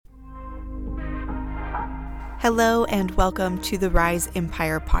Hello and welcome to the Rise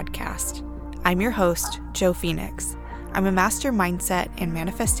Empire podcast. I'm your host, Joe Phoenix. I'm a master mindset and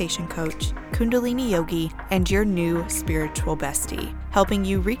manifestation coach, Kundalini yogi, and your new spiritual bestie, helping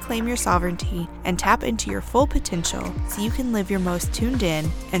you reclaim your sovereignty and tap into your full potential so you can live your most tuned in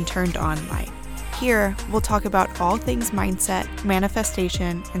and turned on life. Here, we'll talk about all things mindset,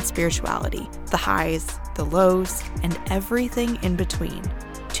 manifestation, and spirituality, the highs, the lows, and everything in between.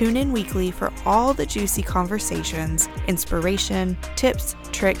 Tune in weekly for all the juicy conversations, inspiration, tips,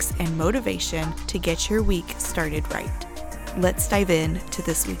 tricks, and motivation to get your week started right. Let's dive in to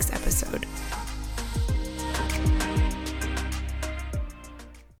this week's episode.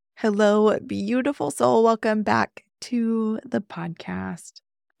 Hello, beautiful soul. Welcome back to the podcast.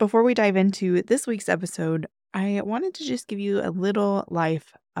 Before we dive into this week's episode, I wanted to just give you a little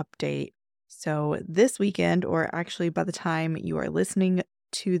life update. So this weekend, or actually by the time you are listening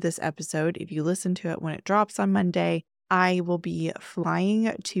to this episode, if you listen to it when it drops on Monday, I will be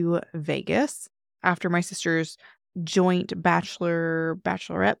flying to Vegas after my sister's joint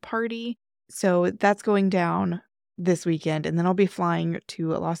bachelorette party. So that's going down this weekend, and then I'll be flying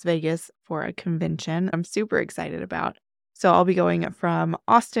to Las Vegas for a convention I'm super excited about. So I'll be going from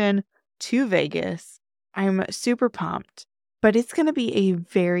Austin to Vegas. I'm super pumped, but it's going to be a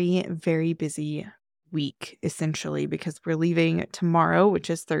very, very busy week, essentially, because we're leaving tomorrow, which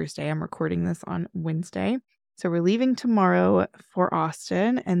is Thursday. I'm recording this on Wednesday. So we're leaving tomorrow for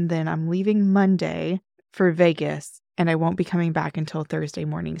Austin, and then I'm leaving Monday for Vegas, and I won't be coming back until Thursday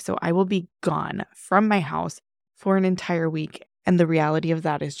morning. So I will be gone from my house for an entire week, and the reality of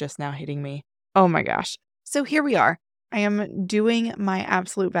that is just now hitting me. Oh my gosh. So here we are. I am doing my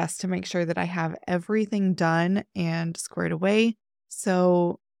absolute best to make sure that I have everything done and squared away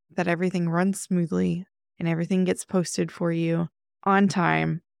so that everything runs smoothly and everything gets posted for you on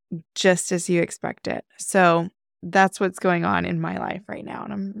time, just as you expect it. So that's what's going on in my life right now.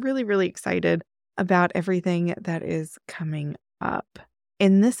 And I'm really, really excited about everything that is coming up.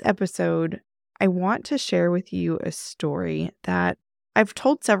 In this episode, I want to share with you a story that I've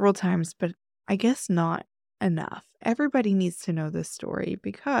told several times, but I guess not enough. Everybody needs to know this story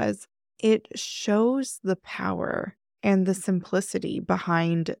because it shows the power and the simplicity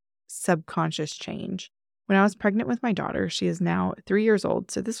behind subconscious change. When I was pregnant with my daughter, she is now 3 years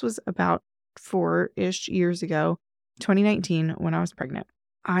old. So this was about 4-ish years ago, 2019, when I was pregnant.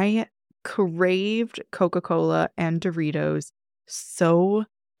 I craved Coca-Cola and Doritos so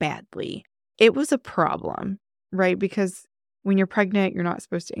badly. It was a problem, right? Because when you're pregnant, you're not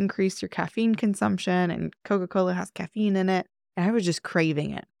supposed to increase your caffeine consumption, and Coca-Cola has caffeine in it. And I was just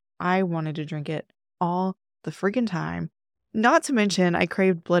craving it. I wanted to drink it all the friggin' time. Not to mention, I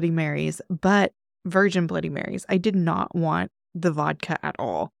craved Bloody Marys, but virgin Bloody Marys. I did not want the vodka at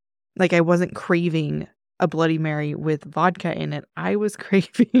all. Like, I wasn't craving a Bloody Mary with vodka in it. I was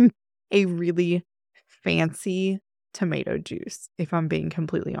craving a really fancy tomato juice, if I'm being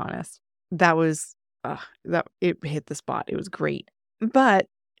completely honest. That was, it hit the spot. It was great. But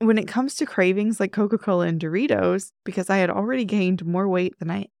when it comes to cravings like Coca-Cola and Doritos, because I had already gained more weight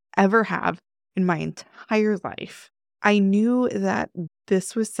than I ever have in my entire life, I knew that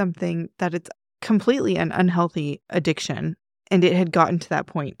this was something that it's completely an unhealthy addiction. And it had gotten to that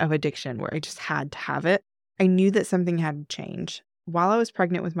point of addiction where I just had to have it. I knew that something had to change. While I was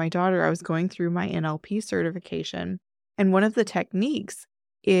pregnant with my daughter, I was going through my NLP certification. And one of the techniques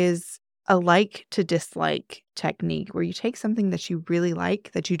is a like to dislike technique, where you take something that you really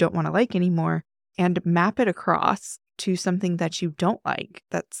like, that you don't want to like anymore, and map it across to something that you don't like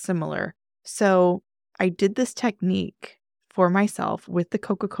that's similar. So I did this technique for myself with the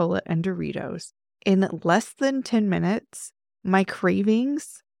Coca-Cola and Doritos. In less than 10 minutes, my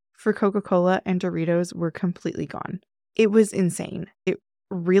cravings for Coca-Cola and Doritos were completely gone. It was insane. It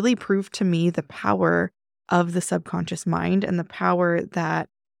really proved to me the power of the subconscious mind and the power that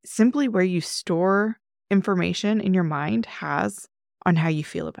simply where you store information in your mind has on how you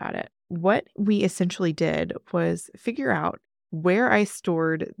feel about it. What we essentially did was figure out where I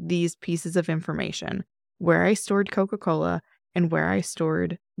stored these pieces of information, where I stored Coca-Cola and where I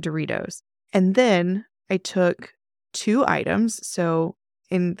stored Doritos. And then I took 2 items. So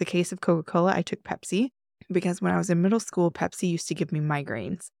in the case of Coca-Cola, I took Pepsi because when I was in middle school, Pepsi used to give me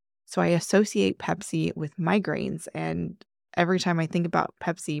migraines. So I associate Pepsi with migraines, and every time I think about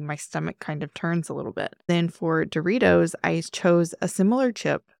Pepsi, my stomach kind of turns a little bit. Then for Doritos, I chose a similar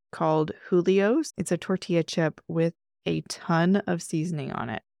chip called Julio's. It's a tortilla chip with a ton of seasoning on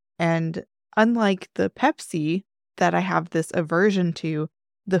it. And unlike the Pepsi that I have this aversion to,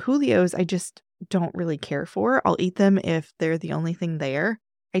 the Julio's I just don't really care for. I'll eat them if they're the only thing there.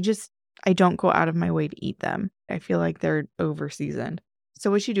 I don't go out of my way to eat them. I feel like they're over seasoned. So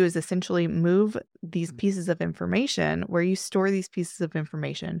what you do is essentially move these pieces of information, where you store these pieces of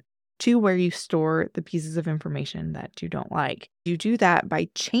information, to where you store the pieces of information that you don't like. You do that by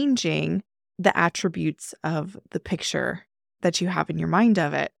changing the attributes of the picture that you have in your mind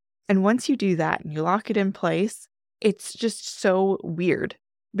of it. And once you do that and you lock it in place, it's just so weird,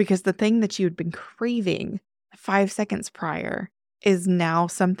 because the thing that you had been craving 5 seconds prior is now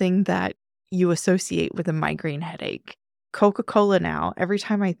something that you associate with a migraine headache. Coca-Cola now, every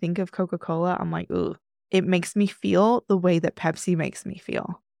time I think of Coca-Cola, I'm like, ooh, it makes me feel the way that Pepsi makes me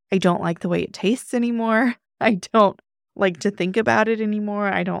feel. I don't like the way it tastes anymore. I don't like to think about it anymore.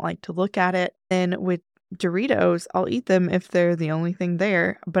 I don't like to look at it. And with Doritos, I'll eat them if they're the only thing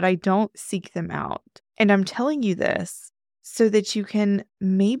there, but I don't seek them out. And I'm telling you this so that you can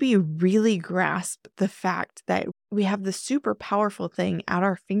maybe really grasp the fact that we have this super powerful thing at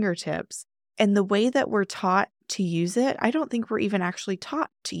our fingertips. And the way that we're taught to use it, I don't think we're even actually taught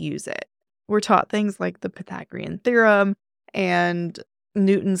to use it. We're taught things like the Pythagorean theorem and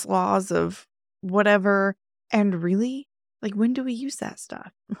Newton's laws of whatever. And really, like, when do we use that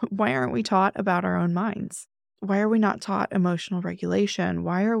stuff? Why aren't we taught about our own minds? Why are we not taught emotional regulation?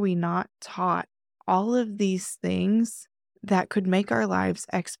 Why are we not taught all of these things that could make our lives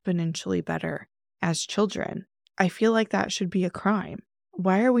exponentially better as children? I feel like that should be a crime.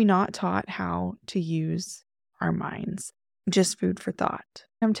 Why are we not taught how to use our minds? Just food for thought.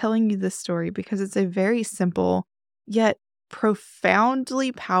 I'm telling you this story because it's a very simple yet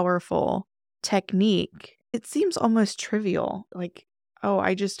profoundly powerful technique. It seems almost trivial, like, oh,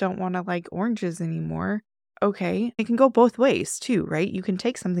 I just don't want to like oranges anymore. Okay, it can go both ways too, right? You can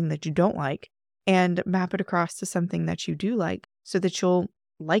take something that you don't like and map it across to something that you do like so that you'll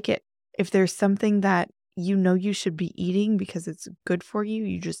like it. If there's something that you know you should be eating because it's good for you,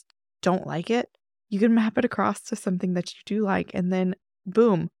 you just don't like it, you can map it across to something that you do like, and then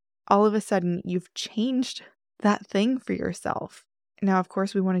boom, all of a sudden you've changed that thing for yourself. Now, of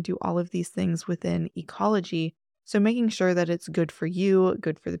course, we want to do all of these things within ecology. So making sure that it's good for you,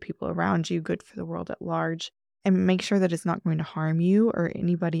 good for the people around you, good for the world at large, and make sure that it's not going to harm you or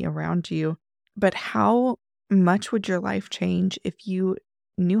anybody around you. But how much would your life change if you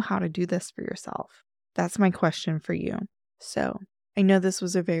knew how to do this for yourself? That's my question for you. So I know this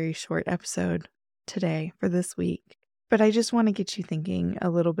was a very short episode today for this week, but I just want to get you thinking a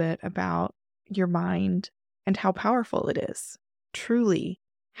little bit about your mind and how powerful it is. Truly,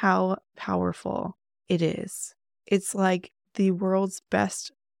 how powerful it is. It's like the world's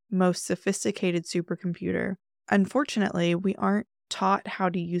best, most sophisticated supercomputer. Unfortunately, we aren't taught how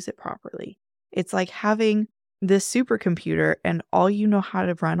to use it properly. It's like having this supercomputer and all you know how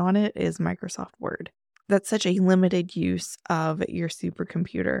to run on it is Microsoft Word. That's such a limited use of your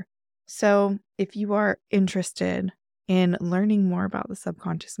supercomputer. So if you are interested in learning more about the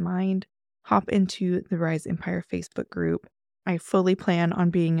subconscious mind, hop into the Rise Empire Facebook group. I fully plan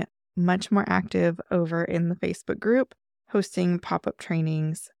on being much more active over in the Facebook group, hosting pop-up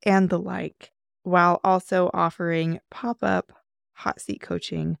trainings and the like, while also offering pop-up hot seat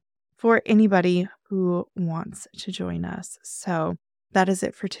coaching for anybody who wants to join us. So that is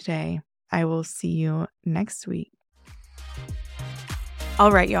it for today. I will see you next week.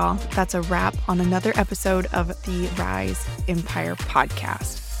 All right, y'all, that's a wrap on another episode of the Rise Empire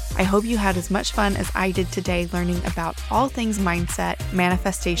podcast. I hope you had as much fun as I did today learning about all things mindset,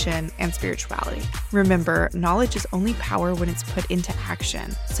 manifestation, and spirituality. Remember, knowledge is only power when it's put into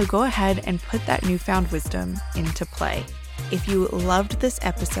action. So go ahead and put that newfound wisdom into play. If you loved this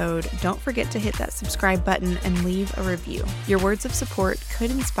episode, don't forget to hit that subscribe button and leave a review. Your words of support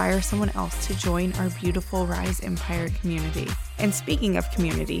could inspire someone else to join our beautiful Rise Empire community. And speaking of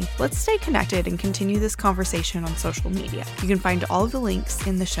community, let's stay connected and continue this conversation on social media. You can find all of the links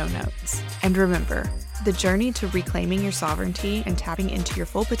in the show notes. And remember, the journey to reclaiming your sovereignty and tapping into your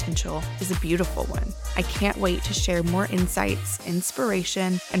full potential is a beautiful one. I can't wait to share more insights,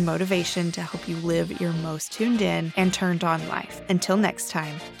 inspiration, and motivation to help you live your most tuned in and turned on life. Until next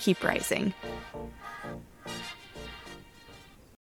time, keep rising.